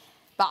 unfortunately.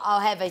 But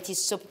however, it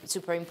is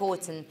super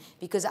important,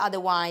 because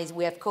otherwise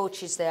we have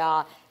coaches that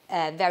are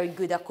very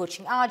good at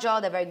coaching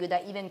Agile, they're very good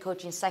at even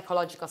coaching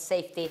psychological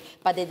safety,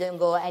 but they don't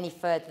go any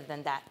further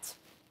than that.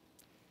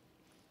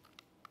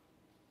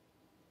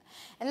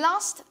 And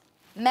last,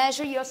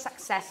 measure your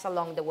success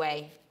along the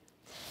way.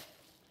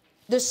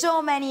 There's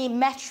so many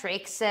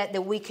metrics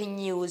that we can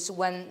use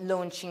when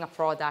launching a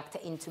product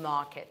into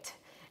market.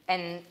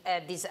 And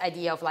this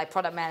idea of like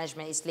product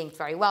management is linked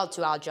very well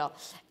to Agile.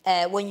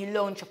 When you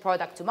launch a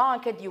product to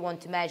market, you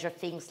want to measure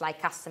things like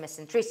customer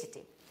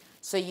centricity.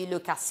 So you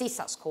look at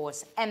CSAT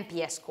scores,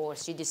 NPS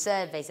scores, you do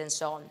surveys and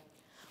so on.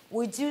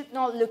 We do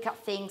not look at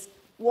things,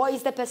 what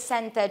is the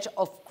percentage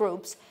of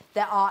groups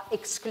that are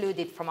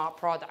excluded from our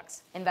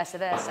products, and vice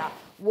versa.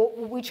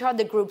 Which are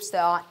the groups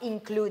that are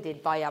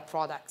included by our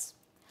products?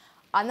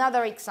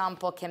 Another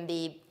example can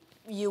be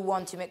you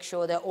want to make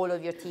sure that all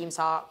of your teams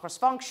are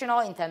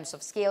cross-functional in terms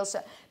of skills,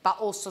 but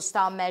also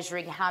start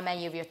measuring how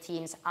many of your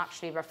teams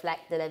actually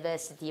reflect the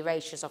diversity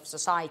ratios of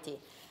society.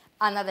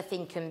 Another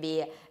thing can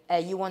be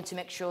you want to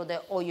make sure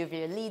that all of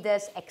your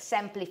leaders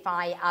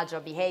exemplify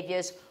agile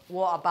behaviors.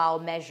 What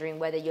about measuring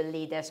whether your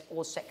leaders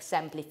also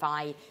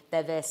exemplify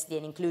diversity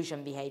and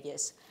inclusion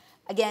behaviors?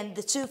 Again,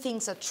 the two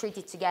things are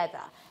treated together.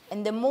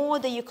 And the more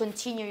that you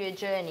continue your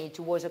journey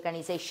towards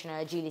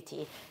organizational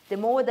agility, the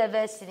more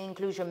diversity and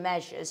inclusion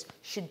measures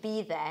should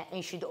be there, and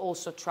you should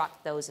also track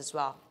those as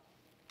well.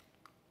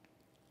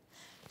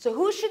 So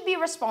who should be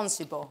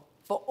responsible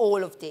for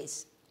all of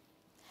this?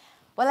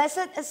 Well, as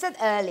I said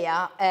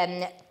earlier,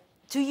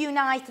 to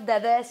unite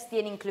diversity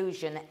and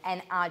inclusion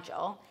and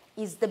Agile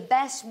is the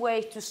best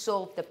way to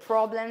solve the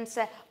problems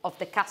of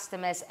the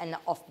customers and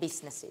of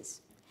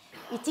businesses.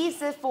 It is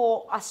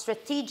therefore a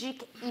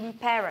strategic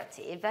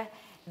imperative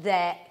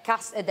that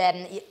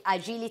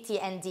agility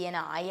and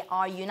D&I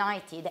are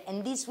united,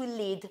 and this will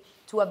lead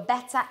to a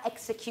better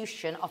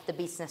execution of the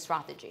business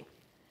strategy.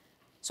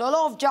 So a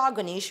lot of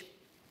jargonish,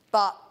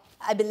 but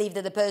I believe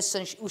that the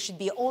person who should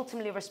be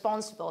ultimately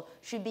responsible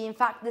should be, in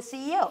fact, the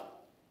CEO.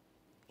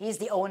 He's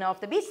the owner of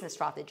the business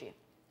strategy.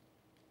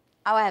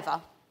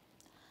 However,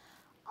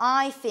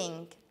 I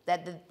think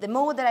that the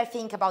more that I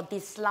think about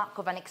this lack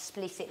of an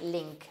explicit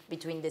link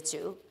between the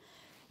two,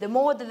 the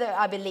more that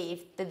I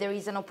believe that there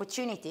is an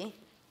opportunity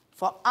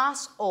for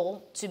us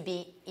all to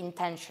be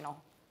intentional.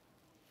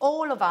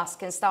 All of us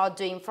can start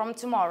doing from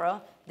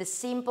tomorrow the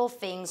simple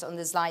things on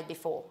the slide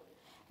before.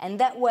 And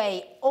that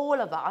way,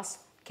 all of us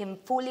can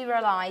fully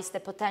realize the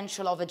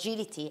potential of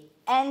agility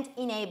and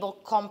enable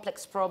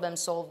complex problem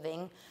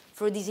solving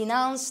through this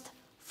enhanced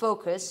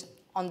focus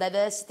on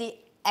diversity,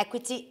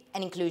 equity,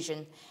 and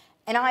inclusion.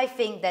 And I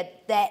think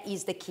that that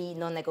is the key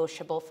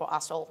non-negotiable for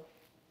us all.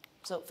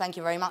 So thank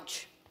you very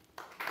much.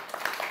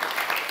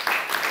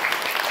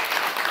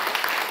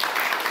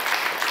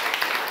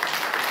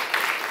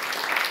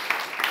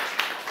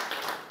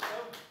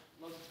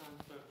 Lots of time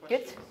for questions.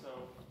 Good. So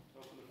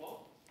open the floor.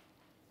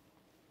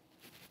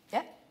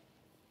 Yeah?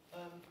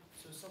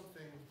 So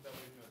something that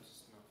we've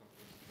noticed in our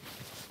company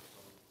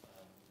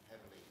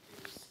heavily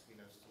is we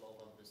noticed a lot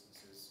of other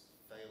businesses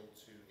fail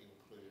to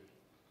include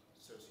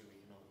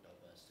socioeconomic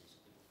diversity,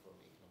 so people from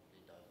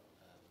economically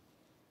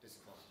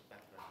disadvantaged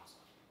backgrounds,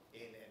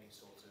 in any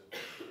sort of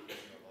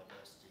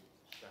diversity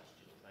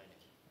strategy or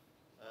training.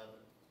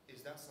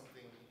 Is that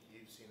something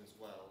you've seen as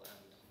well?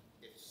 And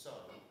if so,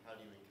 how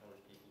do you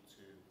encourage people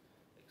to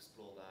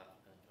explore that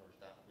and encourage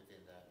that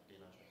within their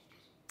D&I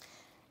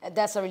strategies?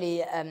 That's a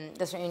really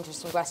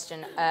interesting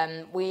question.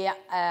 We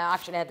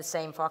actually had the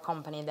same for a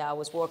company that I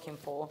was working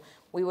for.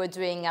 We were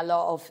doing a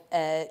lot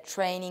of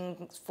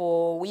training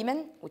for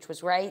women, which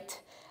was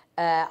great.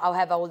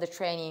 However, all the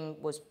training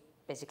was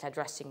basically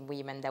addressing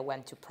women that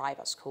went to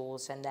private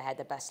schools and they had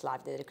the best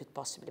life that they could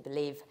possibly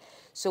believe.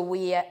 So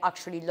we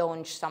actually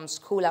launched some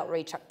school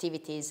outreach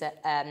activities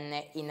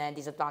in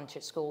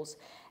disadvantaged schools,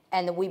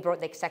 and we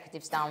brought the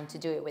executives down to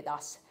do it with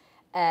us.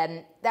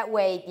 That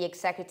way, the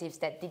executives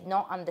that did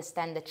not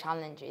understand the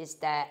challenges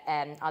that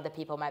other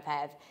people might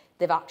have,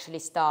 they've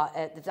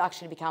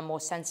actually become more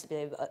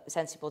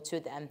sensible to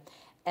them.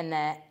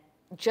 And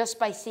just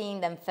by seeing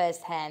them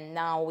firsthand,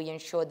 now we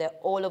ensure that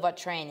all of our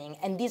training,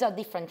 and these are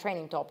different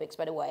training topics,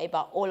 by the way,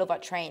 but all of our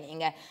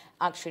training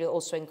actually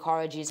also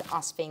encourages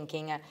us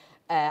thinking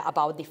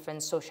about different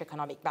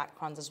socioeconomic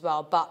backgrounds as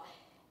well. But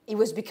it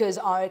was because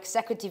our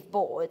executive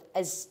board,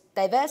 as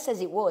diverse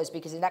as it was,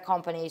 because in that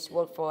company I used to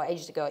work for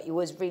ages ago, it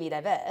was really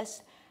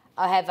diverse.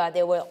 However,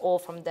 they were all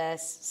from the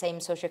same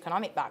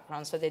socioeconomic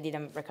background, so they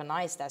didn't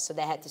recognize that, so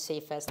they had to see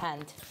it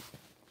firsthand.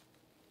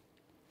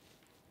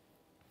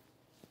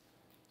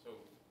 So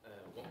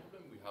one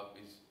problem we have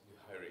is with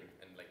hiring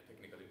and like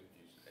technical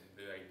interviews, and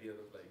the idea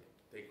that like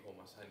take-home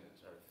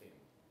assignments are a thing.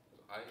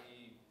 I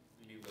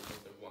believe that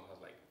not everyone has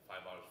like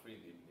 5 hours free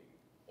in the evening,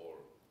 or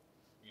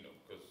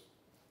because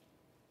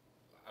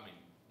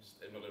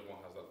not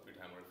everyone has that free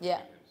time or free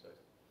weekend. So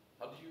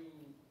how do you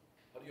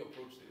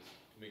approach this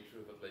to make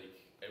sure that like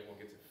everyone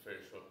gets a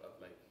fair shot at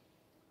like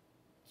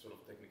sort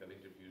of technical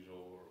interviews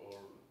or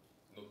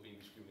not being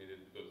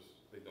discriminated because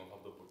they don't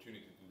have the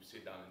opportunity to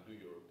sit down and do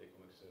your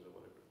take-home exercise or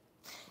whatever?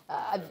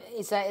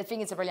 I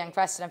think it's a brilliant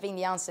question. I think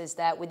the answer is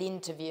that with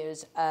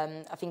interviews,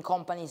 I think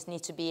companies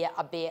need to be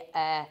a bit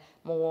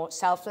more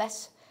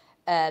selfless.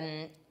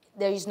 There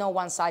is no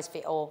one size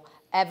fits all.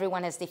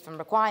 Everyone has different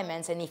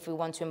requirements, and if we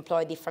want to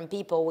employ different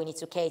people, we need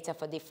to cater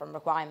for different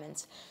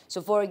requirements.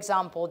 So, for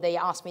example, they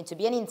asked me to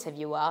be an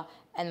interviewer,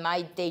 and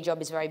my day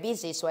job is very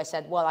busy, so I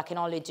said, well, I can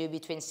only do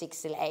between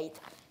 6 till 8.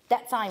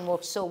 That time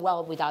works so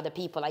well with other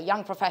people, a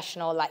young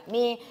professional like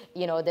me,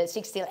 the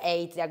 6 till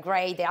 8, they're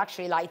great. They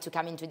actually like to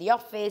come into the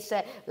office,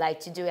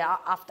 like to do it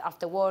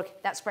after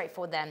work. That's great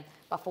for them.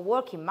 But for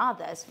working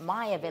mothers,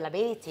 my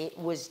availability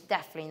was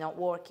definitely not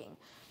working.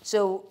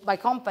 So my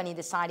company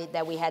decided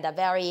that we had a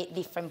very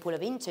different pool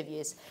of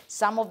interviews.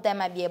 Some of them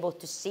might be able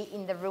to sit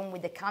in the room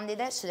with the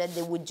candidates so that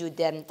they would do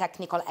the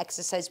technical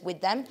exercise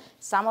with them.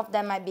 Some of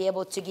them might be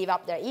able to give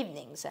up their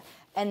evenings.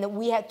 And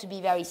we had to be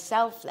very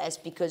selfless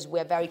because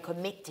we're very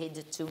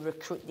committed to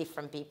recruit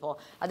different people.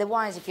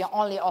 Otherwise, if you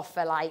only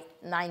offer like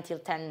 9 till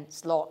 10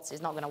 slots,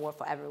 it's not going to work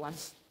for everyone.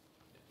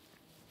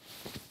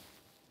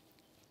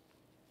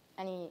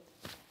 Any?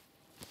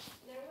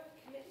 Now, a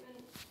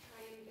commitment to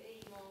try and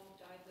be more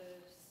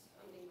diverse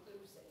and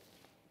inclusive.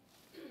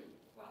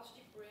 Whilst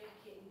you're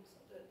breaking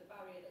the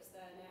barrier that's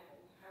there now,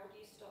 how do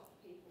you stop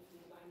people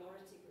from the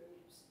minority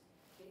groups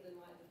feeling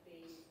like they've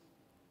been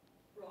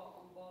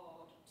brought on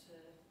board to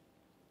tick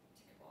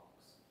a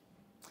box?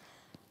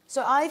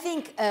 So I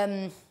think,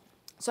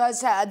 so as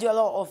I said, I do a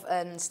lot of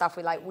stuff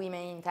with like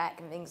women in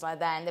tech and things like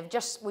that. And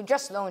we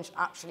just launched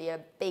actually a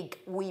big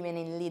women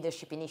in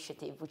leadership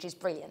initiative, which is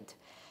brilliant.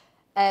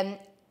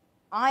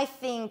 I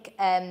think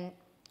that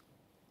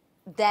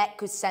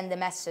could send a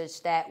message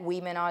that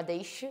women are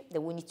the issue,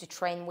 that we need to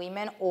train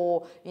women,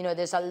 or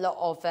there's a lot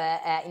of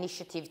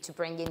initiative to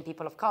bring in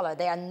people of color.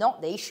 They are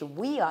not the issue.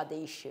 We are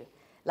the issue.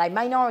 Like,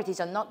 minorities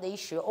are not the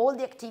issue. All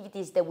the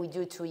activities that we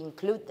do to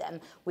include them,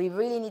 we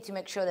really need to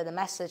make sure that the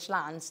message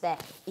lands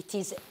that it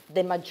is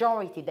the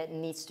majority that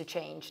needs to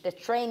change. The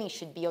training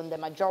should be on the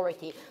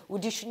majority.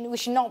 We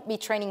should not be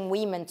training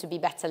women to be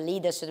better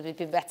leaders, or to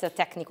be better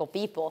technical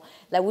people.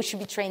 Like, we should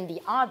be training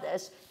the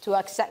others to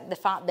accept the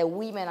fact that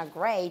women are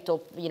great,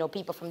 or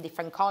people from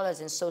different colors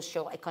and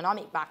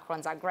socio-economic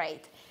backgrounds are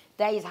great.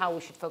 That is how we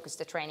should focus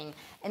the training.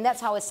 And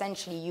that's how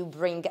essentially you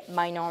bring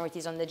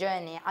minorities on the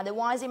journey.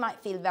 Otherwise, it might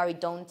feel very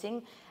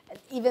daunting.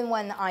 Even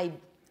when I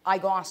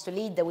got asked to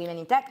lead the Women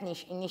in Tech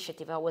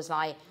initiative, I was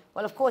like,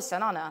 well, of course, it's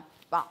an honor,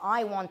 but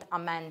I want a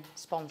man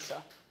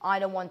sponsor. I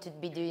don't want to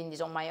be doing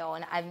this on my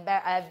own. I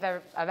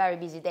have a very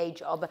busy day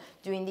job.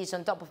 Doing this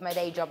on top of my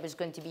day job is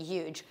going to be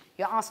huge.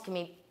 You're asking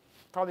me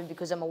probably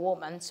because I'm a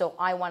woman, so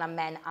I want a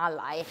man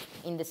ally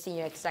in the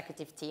senior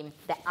executive team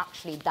that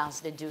actually does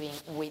the doing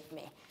with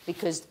me,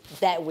 because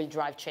that will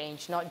drive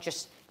change, not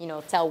just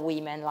tell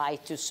women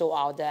like to sort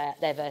out the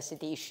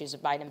diversity issues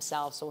by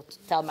themselves, or to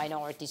tell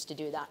minorities to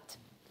do that.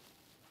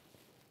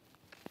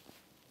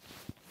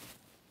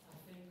 I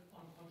think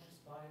unconscious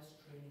bias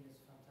training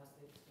is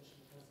fantastic,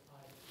 especially because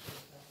I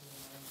faced that in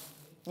my own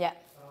company. Yeah.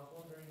 But I was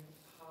wondering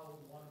how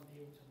one would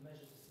be able to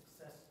measure the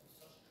success of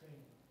such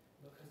training,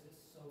 because it's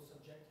so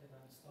subjective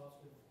and it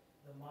starts with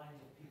the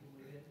minds of people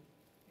within.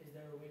 Is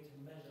there a way to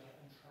measure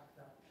and track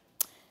that?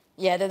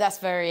 Yeah,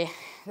 that's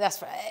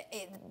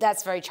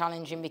very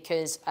challenging,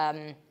 because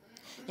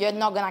you're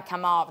not going to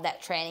come out of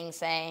that training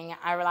saying,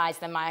 I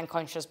realized that my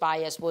unconscious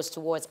bias was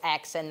towards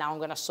X and now I'm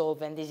going to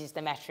solve it and this is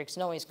the metrics.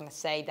 No one's going to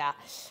say that.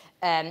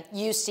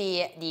 You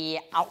see the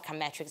outcome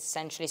metrics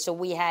essentially. So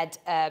we had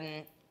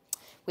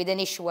with an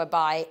issue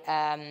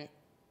whereby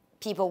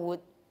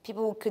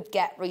people could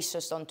get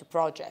resourced onto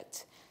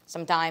projects.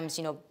 Sometimes,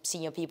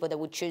 senior people that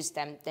would choose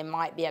them, they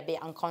might be a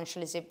bit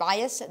unconsciously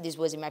biased. This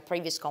was in my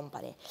previous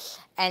company.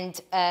 And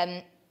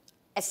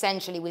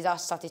essentially, we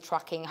just started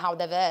tracking how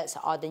diverse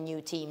are the new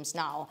teams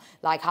now,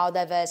 like how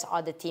diverse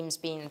are the teams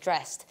being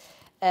addressed.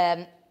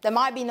 There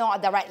might be not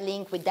a direct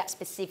link with that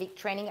specific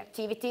training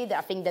activity.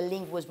 I think the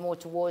link was more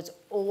towards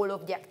all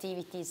of the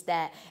activities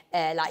that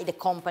like the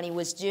company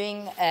was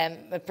doing,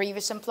 a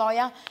previous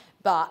employer,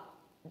 but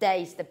that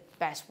is the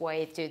best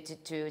way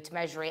to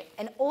measure it.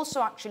 And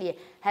also actually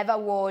have a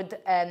word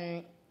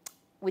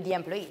with the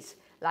employees.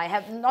 Like,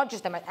 have not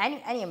just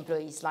any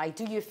employees, like,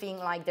 do you feel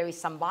like there is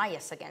some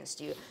bias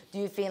against you? Do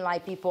you feel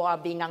like people are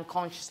being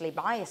unconsciously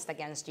biased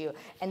against you?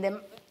 And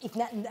then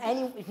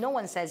if no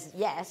one says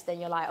yes, then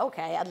you're like,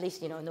 okay, at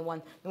least,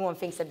 no one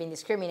thinks they've been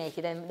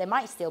discriminated, and there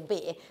might still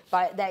be,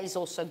 but that is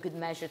also a good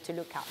measure to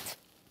look at.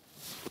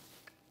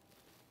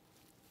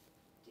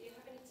 Do you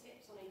have any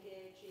tips on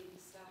engaging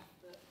staff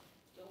that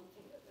don't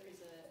think that there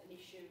is an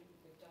issue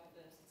with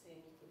diversity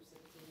and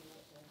inclusivity in the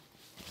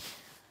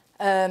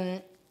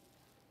workplace?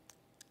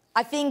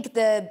 I think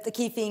the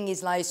key thing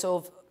is like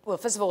well,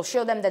 first of all,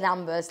 show them the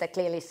numbers that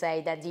clearly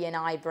say that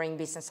D&I bring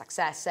business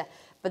success,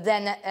 but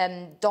then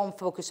don't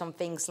focus on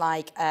things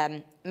like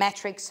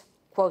metrics,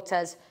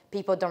 quotas,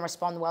 people don't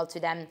respond well to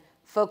them.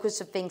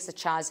 Focus on things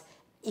such as,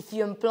 if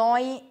you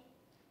employ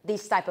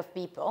this type of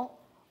people,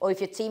 or if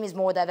your team is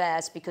more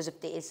diverse because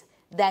of this,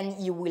 then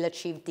you will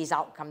achieve this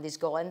outcome, this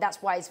goal. And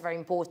that's why it's very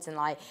important.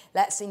 Like,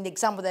 in the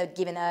example that I've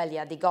given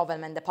earlier, the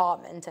government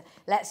department,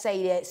 let's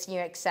say the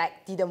senior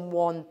exec didn't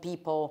want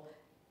people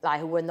like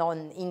who were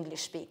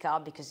non-English speaker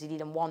because he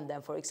didn't want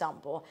them, for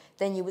example,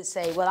 then you would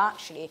say, well,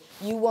 actually,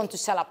 you want to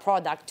sell a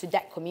product to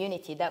that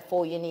community,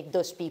 therefore you need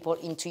those people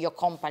into your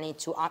company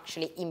to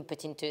actually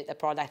input into the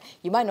product.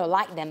 You might not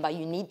like them, but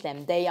you need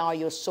them. They are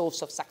your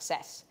source of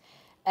success.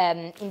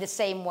 In the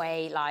same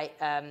way, like,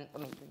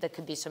 there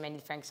could be so many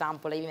different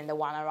examples, even the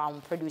one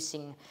around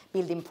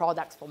building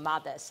products for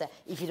mothers.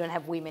 If you don't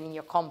have women in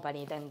your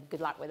company, then good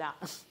luck with that.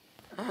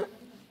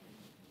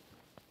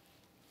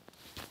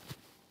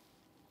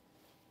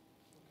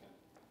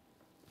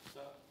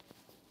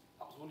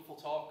 wonderful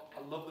talk.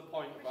 I love the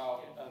point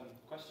about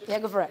questions. Yeah,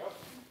 go for it.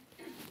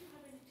 Do you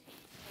have any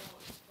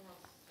tips for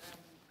us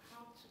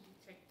how to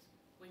detect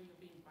when you're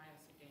being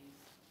biased against?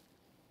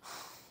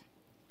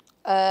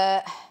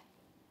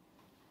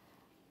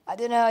 I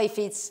don't know if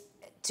it's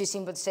too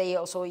simple to say.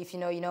 Also, if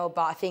you know, you know.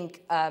 But I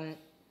think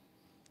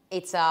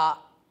it's a.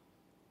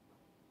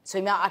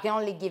 So I can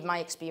only give my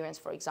experience,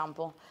 for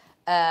example.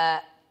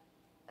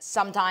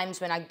 Sometimes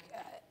when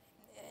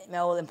my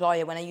old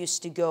employer, when I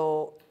used to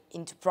go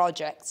into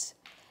projects,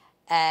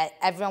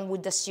 everyone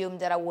would assume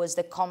that I was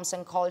the comms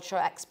and culture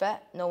expert.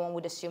 No one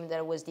would assume that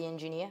I was the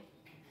engineer.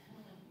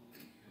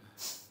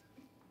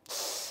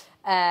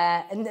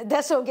 And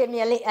that sort of gave me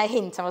a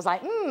hint. I was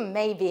like,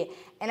 maybe.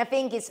 And I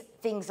think it's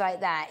things like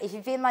that. If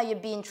you feel like you're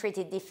being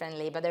treated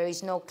differently, but there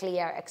is no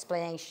clear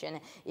explanation,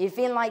 if you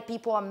feel like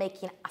people are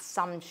making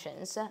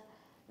assumptions,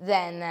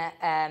 then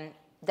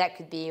that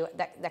could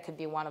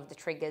be one of the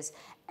triggers.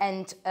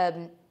 And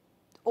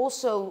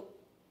also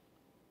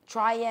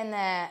try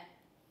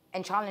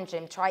and challenge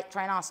them. Try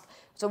and ask.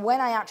 So when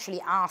I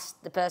actually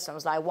asked the person, I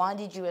was like, why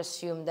did you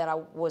assume that I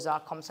was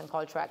a comms and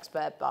culture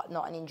expert but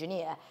not an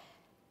engineer?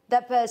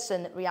 That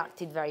person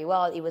reacted very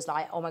well. He was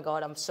like, oh my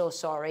God, I'm so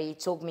sorry. He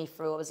talked me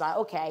through. I was like,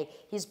 okay,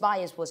 his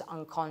bias was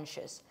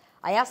unconscious.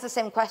 I asked the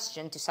same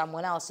question to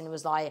someone else and it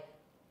was like,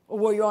 oh,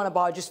 what are you on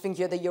about? I just think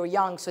that you're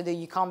young so that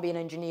you can't be an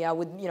engineer. I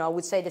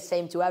would say the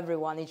same to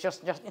everyone.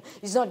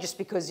 It's not just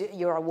because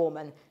you're a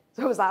woman.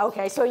 So I was like,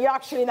 okay, so you're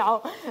actually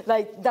now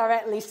like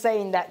directly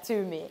saying that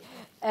to me.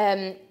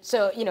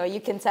 So,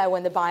 you can tell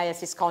when the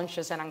bias is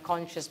conscious and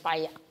unconscious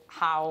by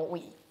how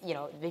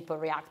people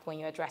react when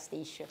you address the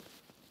issue.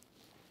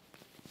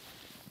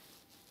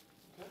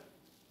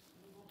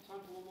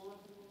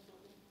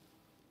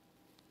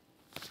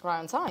 Right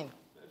on time.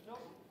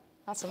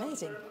 That's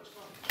amazing.